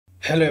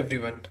Hello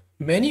everyone.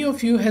 Many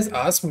of you has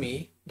asked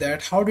me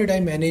that how did I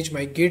manage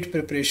my GATE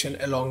preparation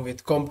along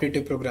with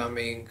competitive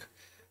programming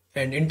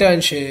and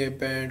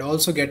internship and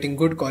also getting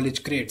good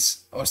college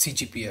grades or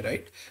CGPA,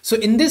 right? So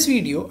in this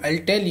video,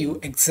 I'll tell you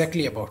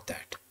exactly about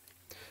that.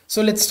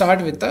 So let's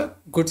start with the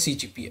good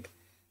CGPA.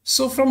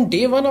 So from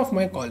day one of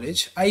my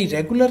college, I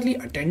regularly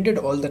attended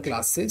all the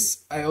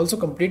classes. I also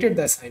completed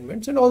the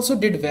assignments and also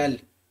did well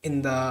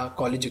in the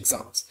college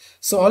exams.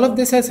 So all of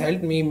this has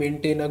helped me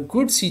maintain a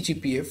good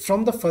CGPA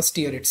from the first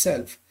year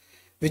itself,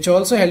 which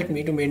also helped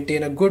me to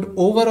maintain a good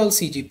overall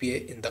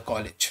CGPA in the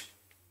college.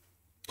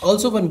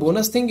 Also, one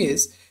bonus thing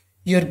is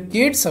your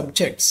GATE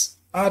subjects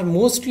are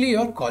mostly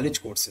your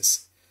college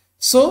courses.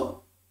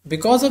 So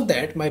because of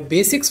that, my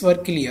basics were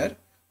clear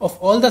of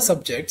all the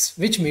subjects,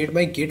 which made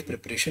my GATE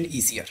preparation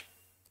easier.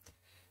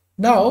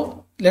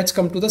 Now let's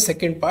come to the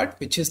second part,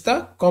 which is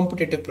the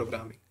competitive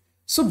programming.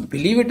 So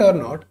believe it or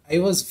not, I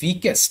was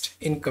weakest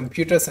in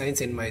computer science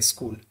in my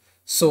school.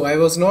 So I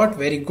was not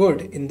very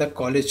good in the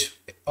college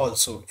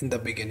also in the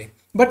beginning,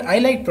 but I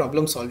like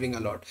problem solving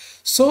a lot.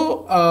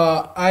 So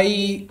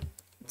I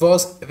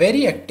was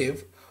very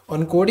active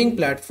on coding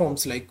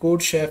platforms like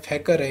CodeChef,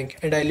 HackerRank,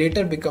 and I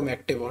later become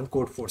active on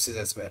Codeforces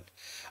as well.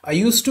 I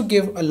used to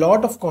give a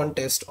lot of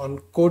contests on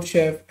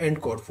CodeChef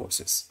and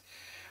Codeforces.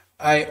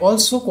 I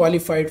also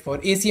qualified for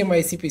ACM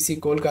ICPC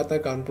Kolkata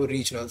Kanpur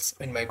regionals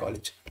in my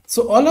college.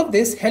 So all of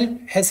this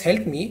has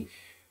helped me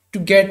to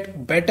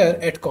get better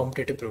at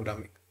competitive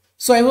programming.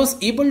 So I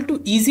was able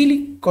to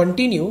easily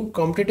continue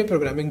competitive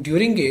programming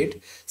during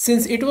GATE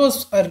since it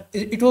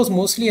was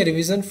mostly a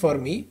revision for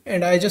me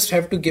and I just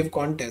have to give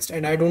contest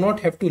and I do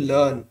not have to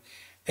learn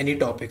any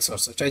topics or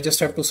such. I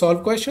just have to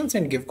solve questions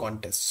and give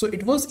contests. So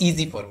it was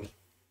easy for me.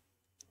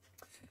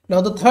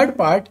 Now the third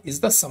part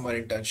is the summer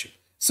internship.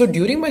 So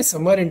during my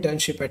summer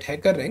internship at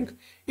HackerRank,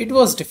 it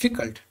was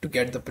difficult to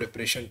get the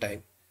preparation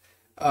time.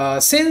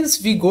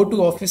 Since we go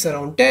to office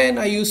around 10,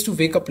 I used to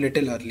wake up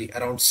little early,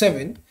 around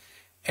 7,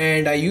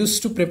 and I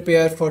used to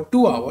prepare for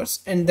 2 hours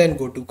and then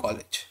go to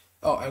college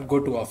and go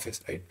to office,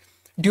 right?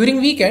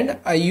 During weekend,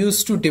 I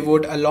used to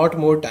devote a lot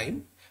more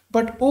time,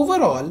 but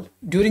overall,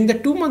 during the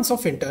 2 months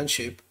of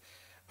internship,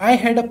 I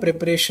had a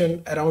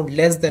preparation around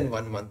less than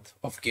 1 month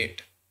of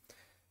GATE.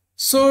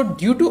 So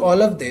due to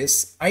all of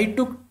this, I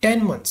took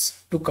 10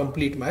 months to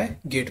complete my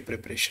GATE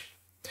preparation.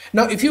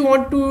 Now, if you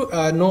want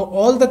to know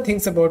all the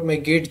things about my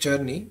GATE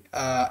journey,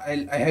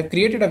 I have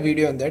created a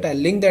video on that. I'll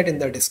link that in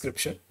the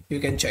description. You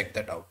can check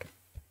that out.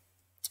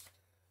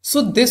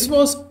 So this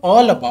was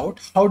all about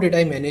how did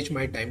I manage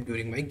my time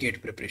during my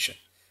GATE preparation.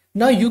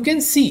 Now you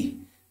can see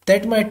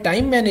that my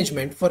time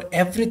management for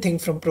everything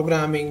from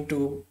programming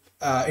to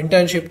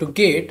internship to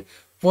GATE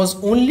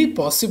was only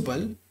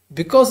possible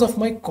because of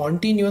my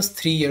continuous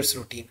 3 years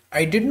routine.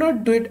 I did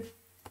not do it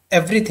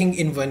everything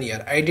in 1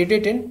 year. I did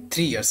it in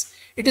 3 years.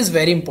 It is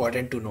very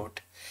important to note.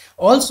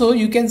 Also,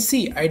 you can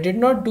see I did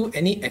not do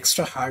any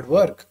extra hard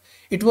work.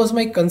 It was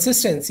my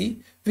consistency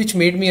which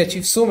made me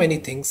achieve so many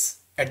things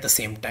at the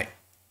same time.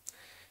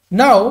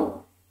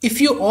 Now, if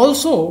you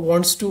also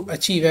want to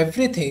achieve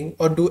everything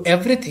or do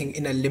everything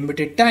in a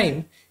limited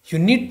time, you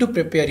need to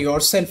prepare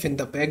yourself in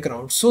the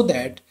background so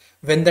that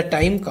when the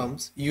time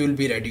comes, you will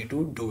be ready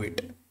to do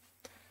it.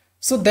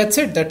 So that's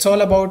it. That's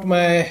all about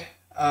my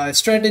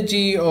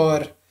strategy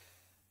or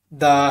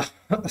the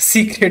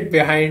secret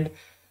behind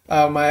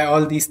my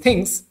all these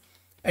things.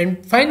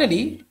 And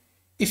finally,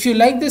 if you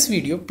like this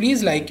video,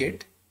 please like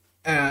it.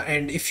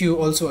 And if you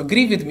also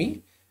agree with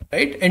me,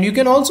 right? And you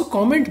can also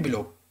comment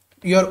below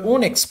your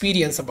own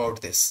experience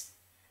about this.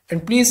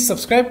 And please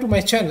subscribe to my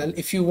channel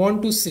if you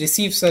want to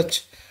receive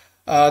such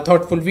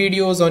thoughtful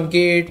videos on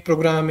GATE,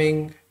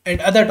 programming,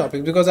 and other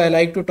topics, because I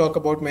like to talk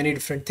about many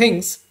different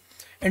things.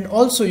 And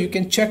also you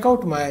can check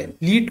out my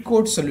lead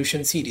code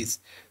solution series.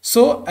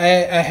 So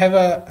I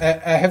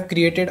have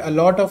created a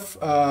lot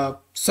of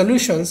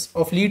solutions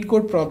of lead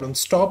code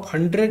problems, top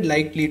 100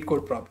 like lead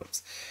code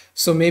problems.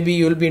 So maybe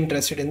you'll be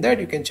interested in that.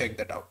 You can check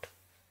that out.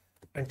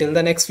 Until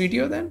the next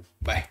video then,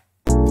 bye.